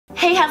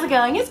Hey, how's it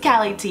going? It's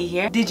Callie T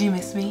here. Did you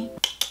miss me?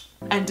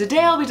 And today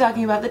I'll be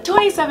talking about the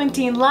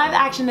 2017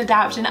 live-action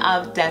adaptation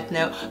of Death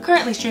Note,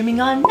 currently streaming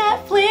on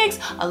Netflix,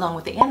 along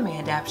with the anime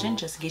adaptation,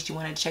 just in case you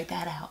wanted to check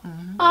that out.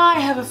 I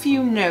have a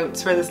few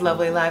notes for this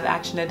lovely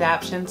live-action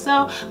adaptation,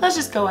 so let's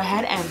just go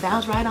ahead and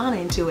bounce right on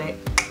into it.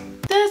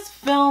 This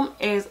film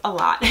is a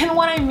lot, and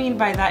what I mean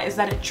by that is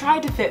that it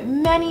tried to fit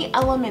many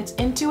elements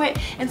into it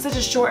in such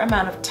a short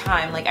amount of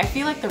time. Like, I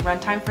feel like the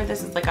runtime for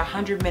this is like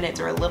 100 minutes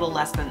or a little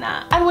less than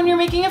that. And when you're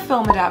making a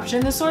film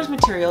adaptation, the source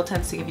material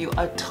tends to give you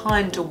a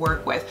ton to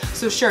work with.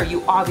 So sure,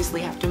 you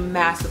obviously have to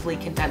massively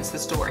condense the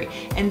story.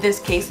 In this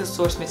case, the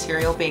source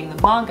material being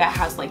the manga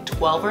has like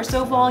 12 or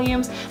so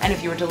volumes, and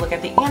if you were to look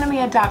at the anime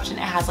adaptation,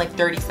 it has like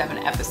 37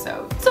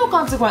 episodes. So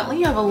consequently,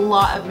 you have a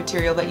lot of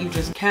material that you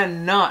just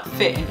cannot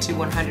fit into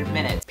 100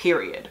 minutes,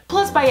 period.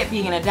 Plus, by it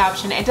being an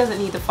adaptation, it doesn't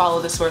need to follow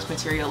the source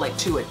material like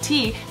to a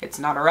T. It's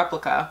not a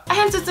replica.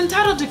 Hence, it's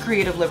entitled to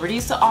creative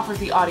liberties to offer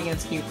the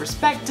audience new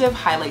perspective,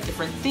 highlight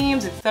different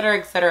themes, etc,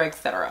 etc,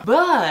 etc.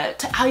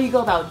 But how you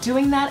go about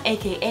doing that,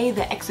 aka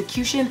the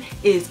execution,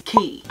 is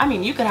key. I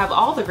mean, you could have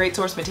all the great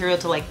source material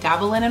to like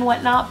dabble in and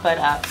whatnot, but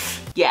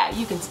yeah,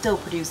 you can still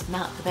produce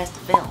not the best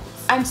of films.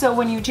 And so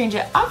when you change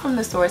it up from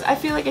the source, I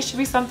feel like it should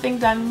be something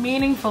done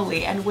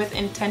meaningfully and with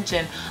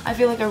intention. I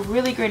feel like a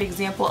really great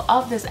example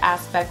of this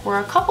aspect were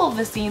a couple of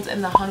the scenes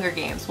in the Hunger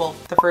Games, well,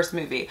 the first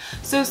movie.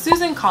 So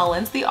Susan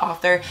Collins, the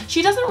author,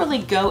 she doesn't really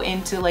go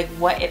into like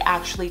what it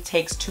actually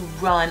takes to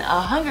run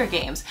a Hunger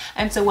Games.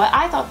 And so what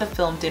I thought the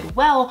film did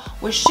well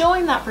was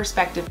showing that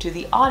perspective to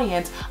the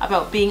audience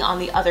about being on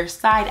the other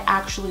side,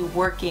 actually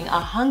working a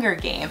Hunger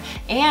Game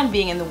and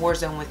being in the war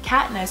zone with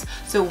Katniss.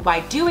 So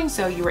by doing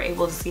so, you were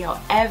able to see how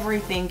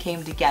everything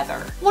came together.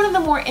 One of the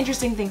more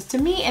interesting things to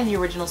me in the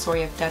original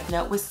story of Death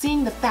Note was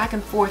seeing the back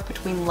and forth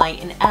between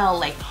Light and Elle,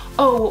 like,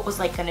 oh, what was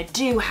Light gonna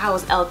do? How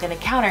is Elle gonna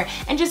counter?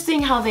 And just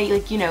seeing how they,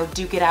 like, you know,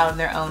 duke it out in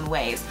their own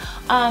ways.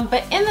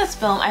 But in this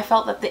film, I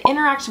felt that the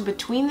interaction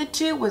between the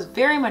two was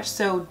very much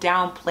so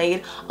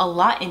downplayed a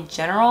lot in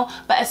general,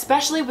 but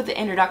especially with the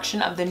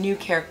introduction of the new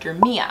character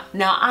Mia.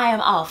 Now, I am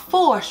all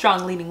for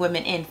strong leading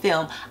women in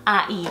film,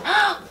 i.e. Wonder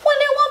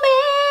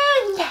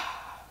Woman!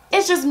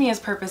 It's just Mia's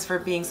purpose for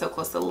being so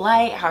close to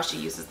Light, how she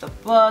uses the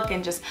book,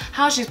 and just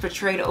how she's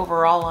portrayed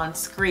overall on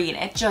screen.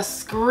 It just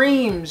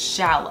screams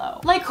shallow.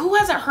 Like, who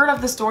hasn't heard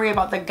of the story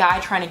about the guy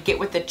trying to get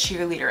with the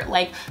cheerleader?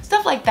 Like,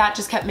 stuff like that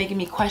just kept making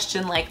me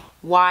question, like,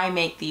 why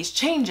make these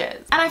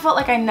changes? And I felt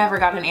like I never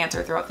got an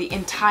answer throughout the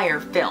entire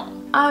film.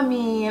 I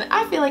mean,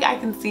 I feel like I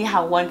can see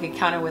how one could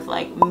counter with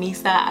like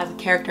Misa as a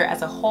character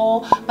as a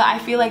whole, but I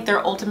feel like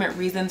their ultimate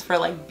reasons for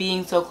like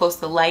being so close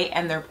to Light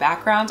and their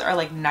backgrounds are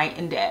like night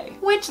and day.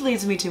 Which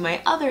leads me to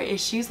my other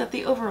issues, that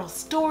the overall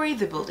story,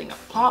 the building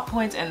of plot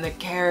points, and the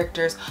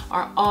characters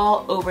are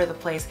all over the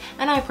place,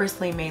 and I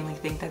personally mainly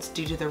think that's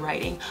due to the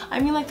writing. I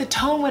mean, like, the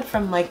tone went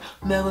from like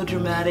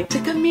melodramatic to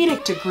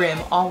comedic to grim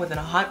all within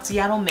a hot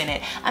Seattle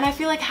minute, and I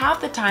feel like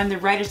half the time the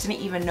writers didn't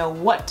even know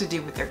what to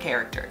do with their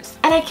characters.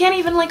 And I can't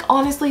even like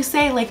honestly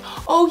say like,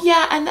 oh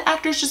yeah, and the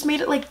actors just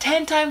made it like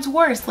 10 times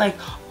worse. Like,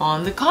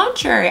 on the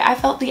contrary, I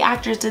felt the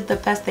actors did the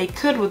best they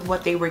could with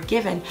what they were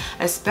given,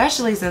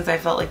 especially since I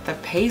felt like the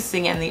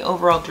pacing and the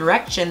overall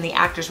direction the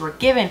actors were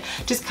given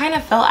just kind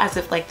of felt as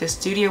if like the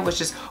studio was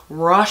just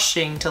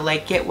rushing to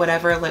like get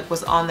whatever like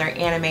was on their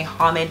anime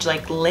homage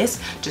like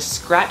list just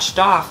scratched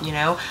off, you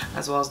know,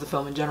 as well as the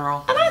film in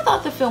general. And I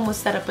thought the film was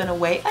set up in a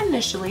way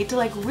initially to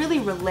like really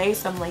relay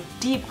some like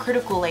deep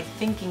critical like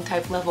thinking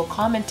type level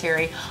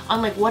commentary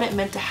on like what it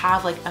meant to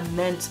have like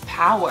immense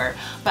power,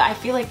 but I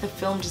feel like the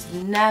film just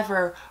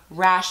never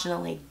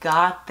rationally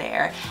got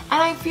there.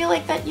 And I feel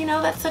like that, you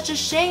know, that's such a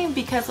shame,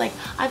 because like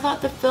I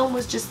thought the film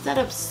was just set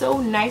up so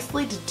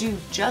nicely to do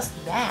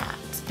just that.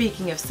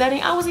 Speaking of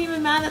setting, I wasn't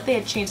even mad that they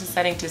had changed the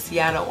setting to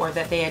Seattle, or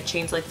that they had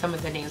changed like some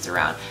of the names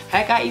around.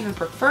 Heck, I even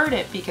preferred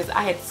it because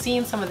I had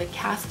seen some of the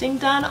casting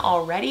done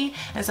already,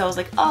 and so I was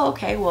like, oh,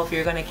 okay, well, if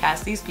you're gonna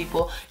cast these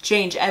people,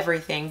 change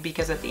everything,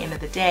 because at the end of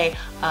the day,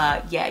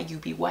 yeah,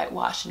 you'd be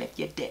whitewashing if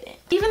you didn't.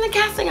 Even the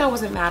casting I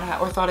wasn't mad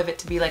at or thought of it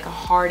to be like a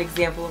hard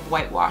example of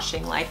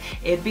whitewashing. Like,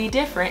 it'd be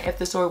different if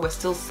the story was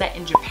still set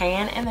in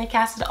Japan and they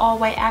casted all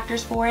white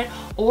actors for it,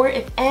 or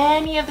if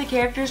any of the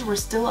characters were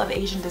still of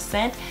Asian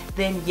descent,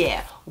 then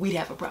yeah, we'd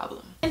have a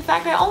problem. In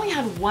fact, I only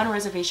had one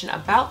reservation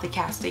about the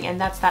casting,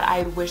 and that's that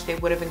I wish they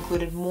would have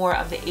included more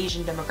of the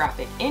Asian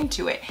demographic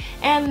into it.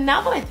 And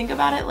now that I think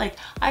about it, like,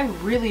 I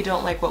really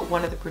don't like what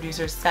one of the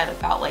producers said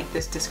about like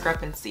this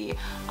discrepancy.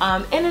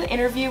 In an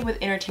interview with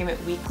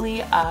Entertainment Weekly,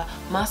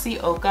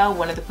 Masi Oka,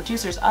 one of the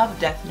producers of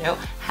Death Note,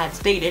 had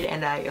stated,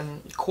 and I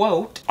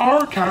quote,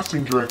 "Our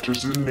casting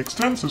directors did an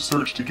extensive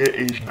search to get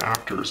Asian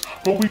actors,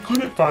 but we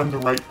couldn't find the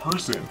right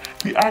person.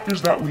 The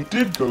actors that we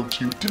did go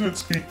to didn't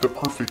speak the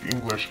perfect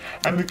English,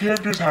 and the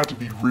characters had to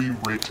be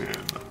rewritten."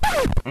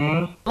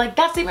 Like,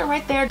 that statement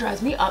right there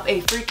drives me up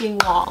a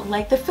freaking wall.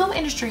 Like, the film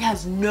industry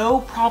has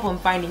no problem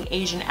finding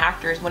Asian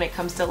actors when it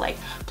comes to like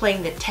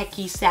playing the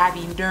techie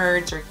savvy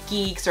nerds or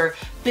geeks or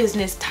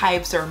business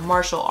types or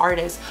martial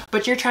artists,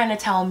 but you're trying to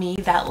tell me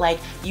that like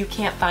you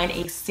can't find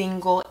a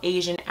single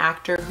Asian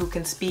actor who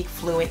can speak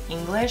fluent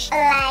English? Like,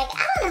 I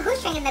don't know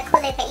who's drinking the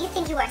Kool-Aid that you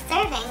think you are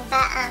serving,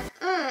 but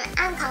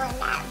I'm calling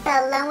that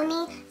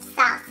bologna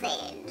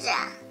sausage.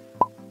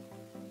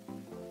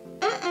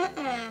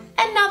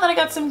 And now that I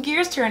got some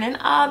gears turning,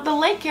 the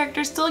Light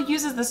character still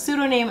uses the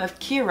pseudonym of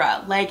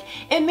Kira. Like,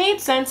 it made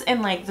sense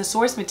in like the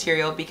source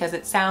material because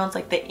it sounds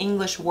like the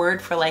English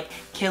word for like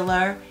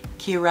killer,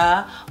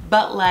 Kira,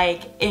 but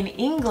like in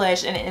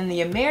English and in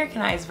the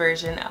Americanized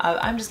version,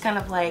 I'm just kind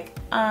of like,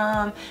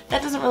 that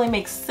doesn't really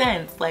make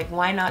sense. Like,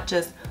 why not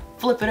just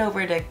flip it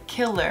over to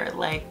killer?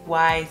 Like,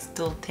 why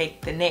still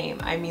take the name?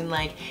 I mean,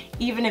 like,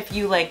 even if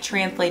you like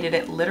translated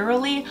it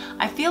literally,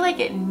 I feel like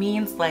it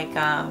means like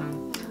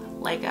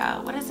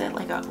what is it,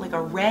 like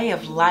a ray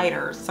of light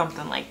or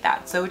something like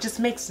that. So it just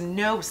makes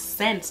no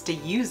sense to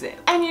use it.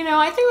 And you know,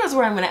 I think that's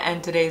where I'm gonna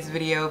end today's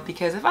video,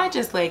 because if I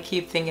just like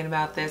keep thinking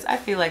about this, I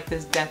feel like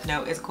this Death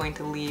Note is going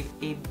to leave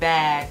a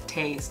bad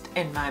taste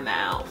in my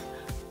mouth.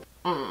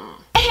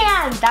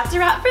 And that's a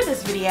wrap for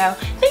this video.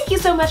 Thank you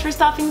so much for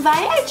stopping by.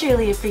 I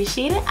truly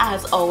appreciate it.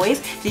 As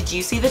always, did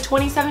you see the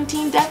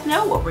 2017 Death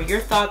Note? What were your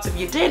thoughts? If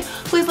you did,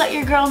 please let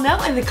your girl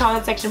know in the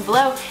comment section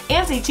below,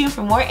 and stay tuned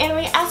for more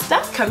anime-ass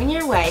stuff coming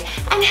your way.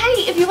 And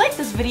hey, if you like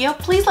this video,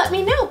 please let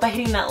me know by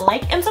hitting that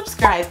like and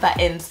subscribe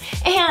buttons.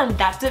 And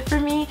that's it for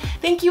me.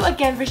 Thank you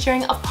again for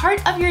sharing a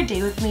part of your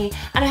day with me,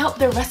 and I hope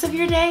the rest of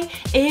your day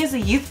is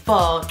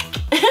youthful.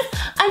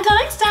 Until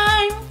next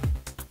time!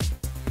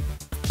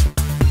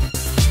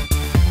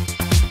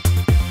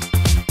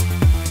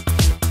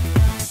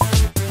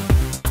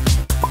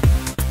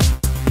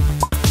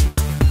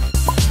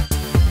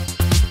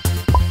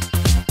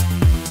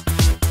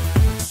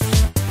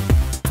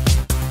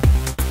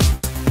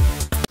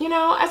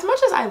 As much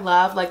as I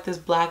love like this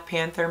Black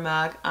Panther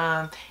mug,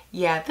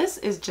 yeah, this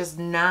is just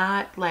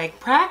not like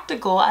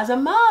practical as a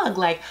mug.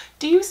 Like,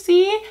 do you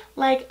see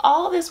like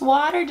all this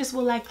water just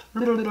will like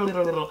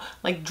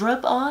like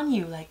drip on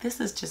you? Like,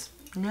 this is just,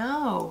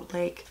 no,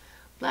 like,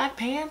 Black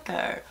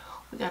Panther,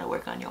 we gotta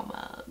work on your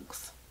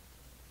mugs.